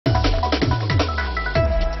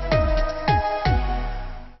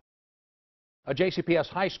A JCPS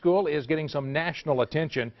high school is getting some national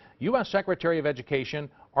attention. U.S. Secretary of Education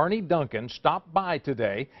Arne Duncan stopped by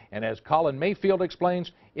today, and as Colin Mayfield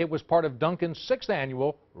explains, it was part of Duncan's 6th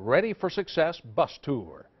annual Ready for Success bus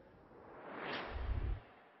tour.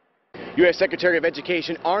 U.S. Secretary of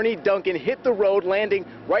Education Arne Duncan hit the road, landing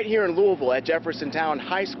right here in Louisville at Jeffersontown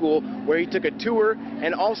High School, where he took a tour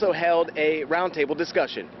and also held a roundtable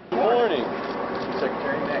discussion. Good morning,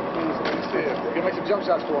 Secretary Matt Kingsley. You're going to make some jump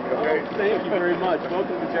shots for me, okay? Thank you very much.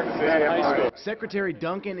 Welcome to Jeffersontown High School. Secretary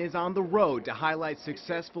Duncan is on the road to highlight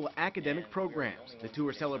successful academic programs. The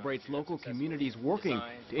tour celebrates local communities working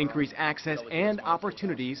to increase access and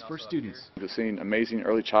opportunities for students. We've seen amazing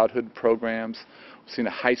early childhood programs. We've seen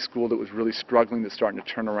a high school that was really struggling that's starting to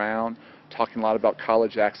turn around, talking a lot about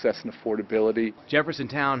college access and affordability.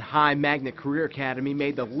 Jeffersontown High Magnet Career Academy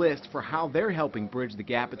made the list for how they're helping bridge the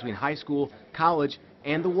gap between high school, college,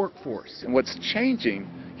 and the workforce. And what's changing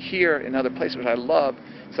here in other places, which I love,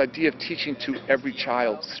 is the idea of teaching to every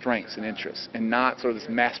child's strengths and interests, and not sort of this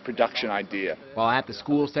mass production idea. While at the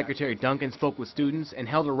school, Secretary Duncan spoke with students and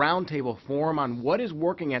held a roundtable forum on what is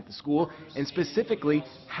working at the school and specifically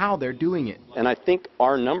how they're doing it. And I think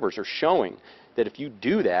our numbers are showing that if you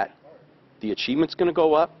do that, the achievement's going to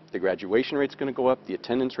go up, the graduation rate's going to go up, the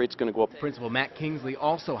attendance rate's going to go up. Principal Matt Kingsley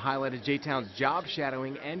also highlighted J-Town's job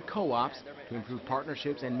shadowing and co-ops to improve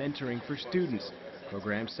partnerships and mentoring for students.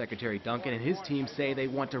 Programs Secretary Duncan and his team say they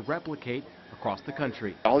want to replicate across the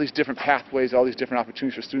country. All these different pathways, all these different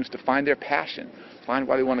opportunities for students to find their passion, find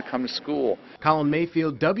why they want to come to school. Colin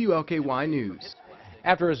Mayfield, WLKY News.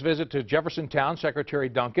 After his visit to Jeffersontown, Secretary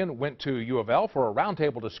Duncan went to U of L for a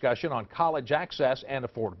roundtable discussion on college access and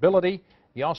affordability.